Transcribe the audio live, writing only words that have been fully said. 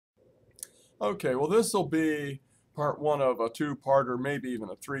Okay, well, this will be part one of a two-parter, maybe even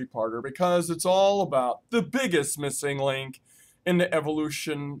a three-parter, because it's all about the biggest missing link in the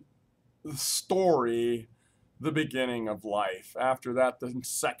evolution story, the beginning of life. After that, the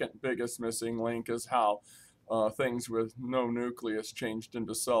second biggest missing link is how things with no nucleus changed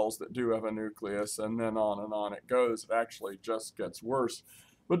into cells that do have a nucleus, and then on it goes. It actually just gets worse.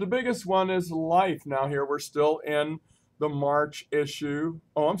 But the biggest one is life. Now here we're still in the March issue.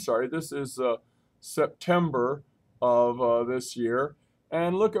 Oh, I'm sorry, this is September of this year.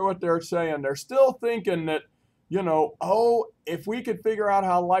 And look at what they're saying. They're still thinking that, oh, if we could figure out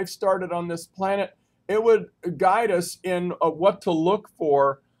how life started on this planet, it would guide us in what to look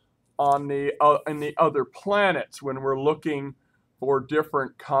for on the in the other planets when we're looking for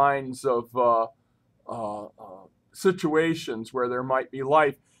different kinds of situations where there might be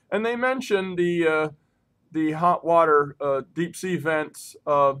life. And they mentioned the hot water deep sea vents,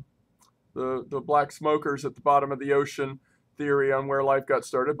 the black smokers at the bottom of the ocean theory on where life got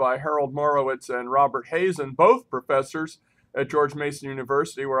started by Harold Morowitz and Robert Hazen, both professors at George Mason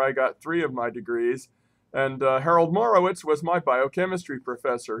University, where I got 3 of my degrees. And Harold Morowitz was my biochemistry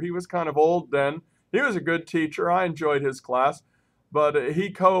professor. He was kind of old then. He was a good teacher. I enjoyed his class. But he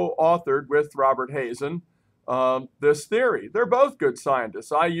co-authored with Robert Hazen this theory. They're both good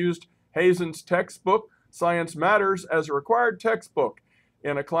scientists. I used Hazen's textbook, Science Matters, as a required textbook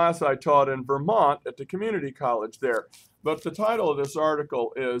in a class I taught in Vermont at the community college there. But the title of this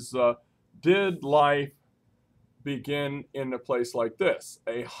article is, Did Life Begin in a Place Like This?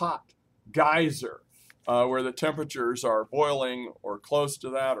 A hot geyser, where the temperatures are boiling or close to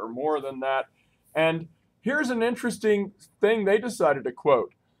that or more than that. And here's an interesting thing they decided to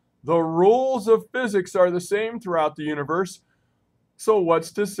quote. The rules of physics are the same throughout the universe. So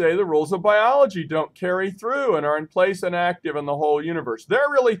what's to say the rules of biology don't carry through and are in place and active in the whole universe? They're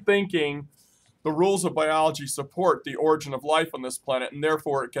really thinking the rules of biology support the origin of life on this planet, and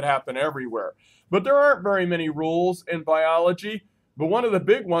therefore it could happen everywhere. But there aren't very many rules in biology. But one of the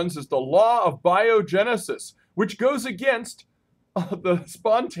big ones is the law of biogenesis, which goes against the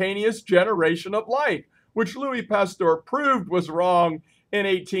spontaneous generation of life, which Louis Pasteur proved was wrong in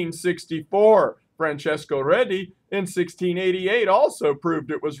 1864. Francesco Redi in 1688 also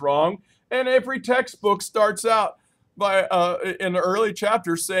proved it was wrong. And every textbook starts out by in the early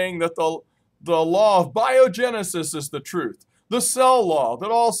chapters saying that the law of biogenesis is the truth. The cell law,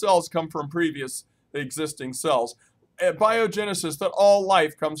 that all cells come from previous existing cells. Biogenesis, that all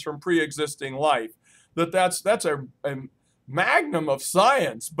life comes from pre-existing life. That's a magnum of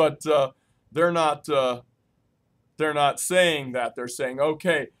science, but they're not saying that. They're saying,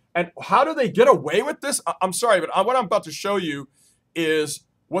 okay, and how do they get away with this? I'm sorry, but what I'm about to show you is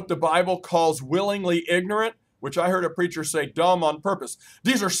what the Bible calls willingly ignorant, which I heard a preacher say dumb on purpose.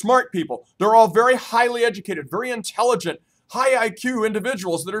 These are smart people. They're all very highly educated, very intelligent, high IQ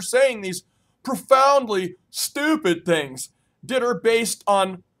individuals that are saying these profoundly stupid things that are based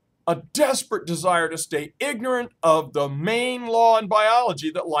on a desperate desire to stay ignorant of the main law in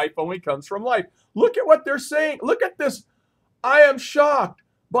biology that life only comes from life. Look at what they're saying. Look at this. I am shocked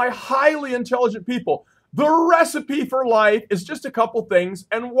by highly intelligent people. The recipe for life is just a couple things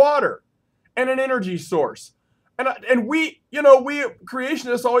and water and an energy source. And we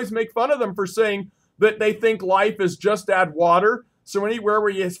creationists always make fun of them for saying that they think life is just add water. So anywhere where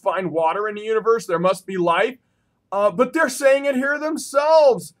you find water in the universe, there must be life. But they're saying it here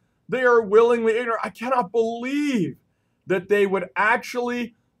themselves. They are willingly ignorant. I cannot believe that they would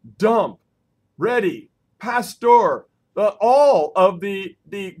actually dump Redi, Pasteur, all of the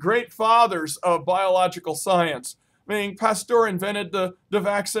great fathers of biological science. I mean, Pasteur invented the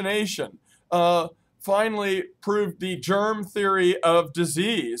vaccination, finally proved the germ theory of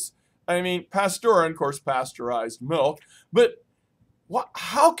disease. I mean, Pasteur, and of course, pasteurized milk. But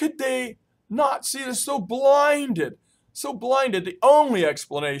how could they not see this? So blinded, so blinded. The only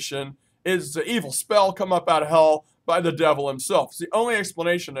explanation is the evil spell come up out of hell by the devil himself. It's the only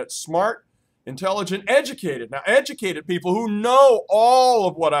explanation that's smart, intelligent, educated. Now, educated people who know all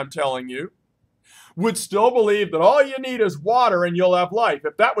of what I'm telling you would still believe that all you need is water and you'll have life.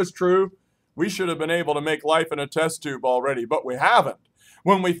 If that was true, we should have been able to make life in a test tube already, but we haven't.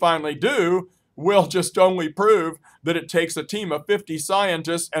 When we finally do, we'll just only prove that it takes a team of 50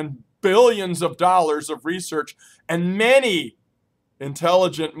 scientists and billions of dollars of research and many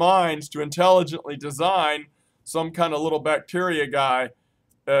intelligent minds to intelligently design some kind of little bacteria guy.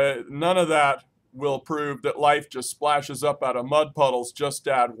 None of that will prove that life just splashes up out of mud puddles, just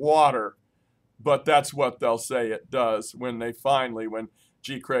add water. But that's what they'll say it does when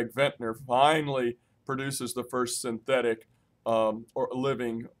G. Craig Ventnor finally produces the first synthetic or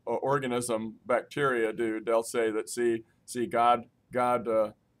living organism, bacteria, do. They'll say that, see, God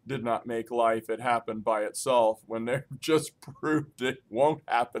did not make life; it happened by itself. When they've just proved it won't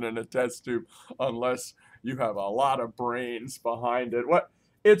happen in a test tube unless you have a lot of brains behind it. What?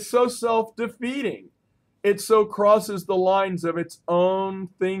 It's so self-defeating. It so crosses the lines of its own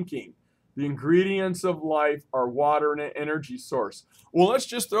thinking. The ingredients of life are water and an energy source. Well, let's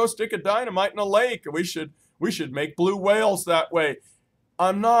just throw a stick of dynamite in a lake. We should make blue whales that way.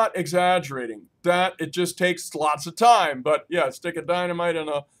 I'm not exaggerating. That it just takes lots of time. But yeah, stick a dynamite in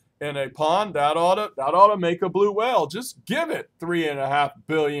a pond, that ought to make a blue whale. Just give it 3.5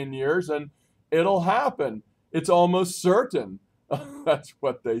 billion years and it'll happen. It's almost certain. That's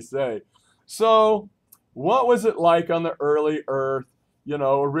what they say. So, what was it like on the early Earth? You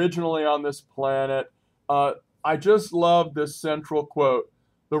know, originally on this planet? I just love this central quote.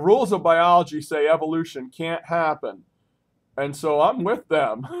 The rules of biology say evolution can't happen. And so I'm with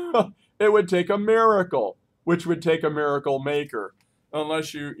them. It would take a miracle, which would take a miracle maker.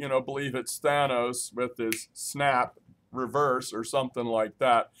 Unless you believe it's Thanos with his snap reverse or something like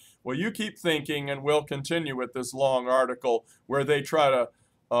that. Well, you keep thinking, and we'll continue with this long article where they try to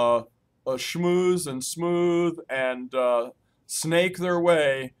schmooze and smooth and snake their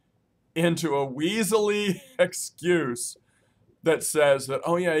way into a weaselly excuse that says that,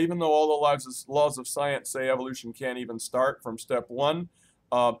 oh yeah, even though all the laws of science say evolution can't even start from step one,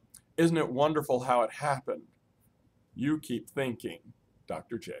 isn't it wonderful how it happened? You keep thinking,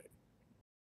 Dr. J.